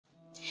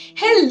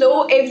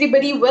Hello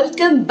everybody,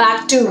 welcome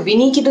back to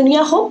विनी की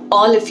दुनिया। Hope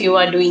all of you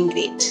are doing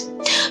great।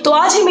 तो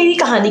आज है मेरी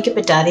कहानी के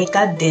पिटारे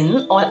का दिन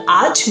और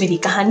आज मेरी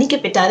कहानी के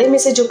पिटारे में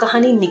से जो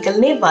कहानी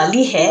निकलने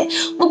वाली है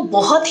वो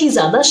बहुत ही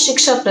ज्यादा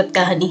शिक्षाप्रद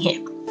कहानी है,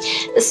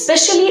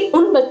 स्पेशली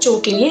उन बच्चों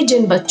के लिए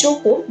जिन बच्चों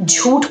को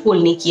झूठ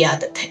बोलने की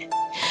आदत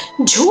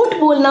है। झूठ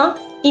बोलना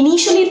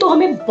इनिशियली तो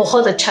हमें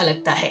बहुत अच्छा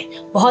लगता है,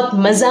 बहुत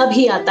मजा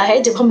भी आता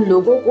है जब हम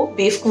लोगों को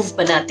बेवकूफ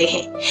बनाते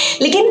हैं,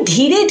 लेकिन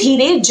धीरे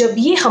धीरे जब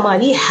ये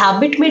हमारी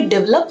हैबिट में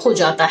डेवलप हो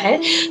जाता है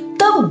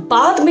तब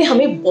बाद में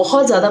हमें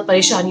बहुत ज्यादा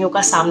परेशानियों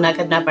का सामना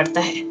करना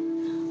पड़ता है।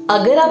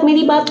 अगर आप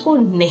मेरी बात को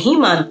नहीं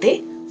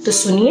मानते तो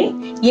सुनिए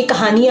ये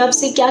कहानी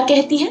आपसे क्या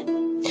कहती है।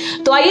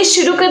 तो आइए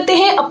शुरू करते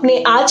हैं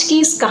अपने आज की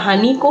इस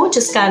कहानी को,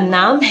 जिसका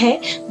नाम है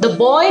the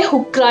boy who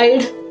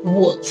cried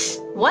wolf.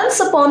 Once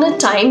upon a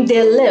time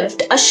there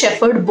lived a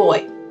shepherd boy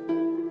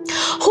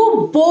who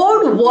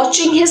bored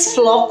watching his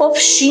flock of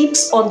sheep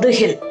on the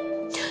hill.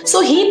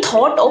 So he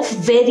thought of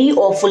very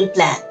awful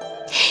plan.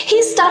 He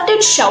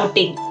started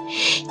shouting,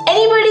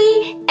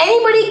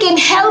 anybody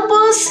can help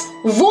us?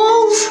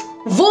 Wolf,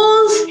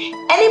 wolf,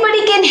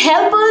 anybody can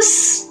help us?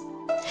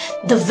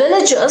 The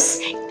villagers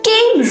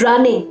came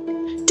running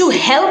to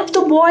help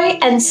the boy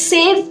and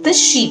save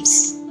the sheep.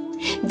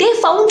 They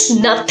found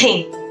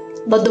nothing,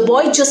 but the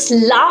boy just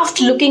laughed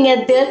looking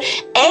at their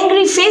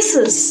angry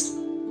faces.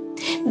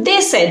 They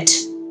said,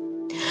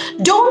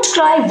 "Don't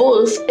cry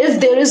wolf if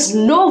there is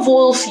no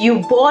wolf, you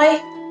boy."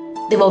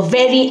 They were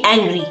very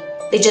angry.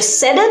 They just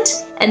said it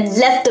and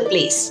left the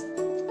place.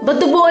 But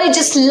the boy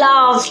just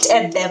laughed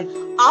at them.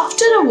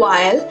 After a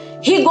while,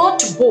 he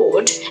got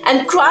bored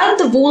and cried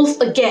the wolf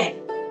again,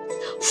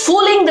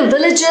 fooling the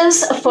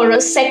villagers for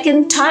a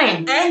second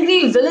time.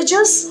 Angry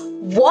villagers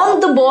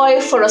warned the boy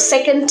for a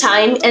second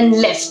time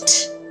and left.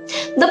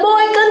 The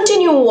boy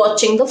continued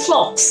watching the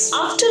flocks.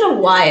 After a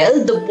while,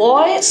 the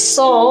boy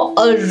saw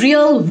a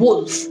real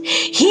wolf.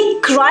 He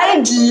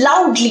cried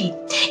loudly.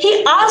 He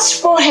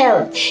asked for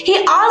help. He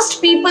asked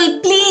people,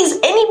 please,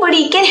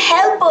 anybody can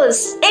help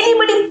us.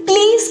 Anybody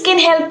please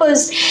can help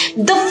us.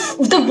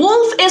 The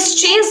wolf is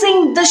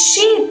chasing the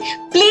sheep.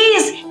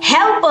 Please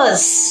help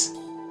us.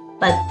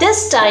 But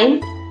this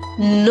time,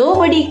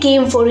 nobody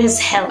came for his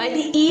help. By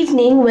the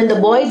evening, when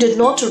the boy did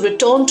not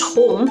return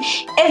home,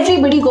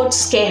 everybody got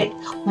scared,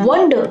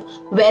 wondered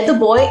where the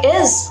boy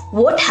is,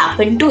 what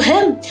happened to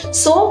him.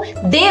 So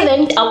they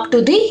went up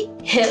to the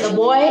hill. The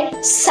boy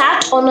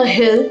sat on a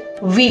hill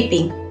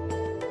weeping.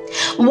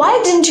 Why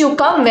didn't you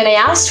come when I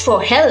asked for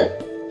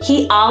help? He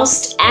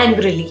asked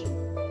angrily.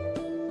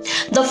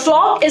 The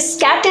flock is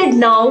scattered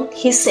now,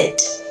 he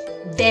said.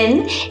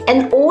 Then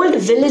an old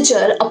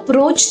villager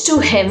approached to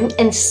him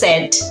and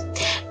said,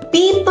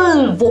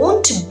 people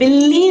won't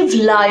believe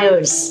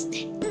liars,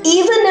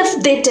 even if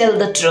they tell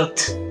the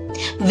truth.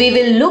 We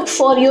will look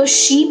for your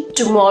sheep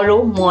tomorrow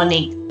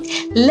morning.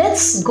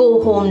 Let's go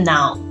home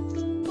now.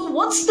 So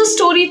what's the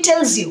story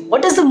tells you?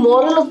 What is the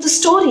moral of the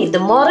story?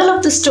 The moral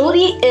of the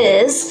story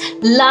is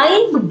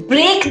lying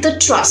break the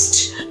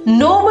trust.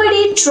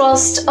 Nobody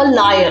trusts a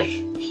liar,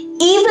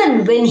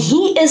 even when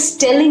he is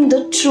telling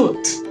the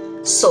truth.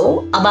 So,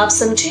 अब आप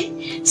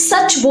समझे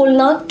सच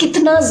बोलना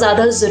कितना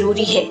ज्यादा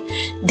जरूरी है।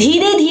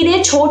 धीरे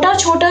धीरे छोटा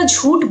छोटा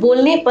झूठ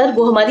बोलने पर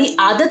वो हमारी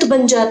आदत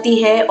बन जाती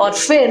है और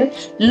फिर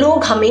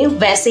लोग हमें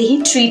वैसे ही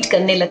ट्रीट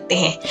करने लगते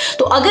हैं।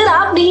 तो अगर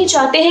आप नहीं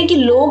चाहते हैं कि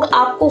लोग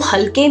आपको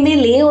हल्के में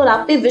लें और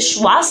आप पे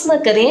विश्वास न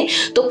करें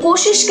तो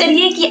कोशिश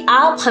करिए कि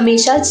आप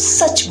हमेशा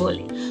सच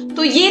बोलें।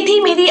 तो ये थी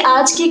मेरी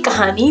आज की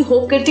कहानी।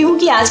 होप करती हूँ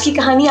कि आज की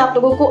कहानी आप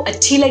लोगों को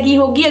अच्छी लगी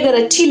होगी। अगर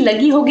अच्छी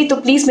लगी होगी तो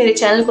प्लीज मेरे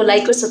चैनल को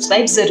लाइक और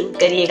सब्सक्राइब जरूर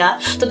करिएगा।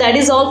 तो that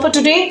is all for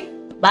today.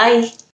 Bye.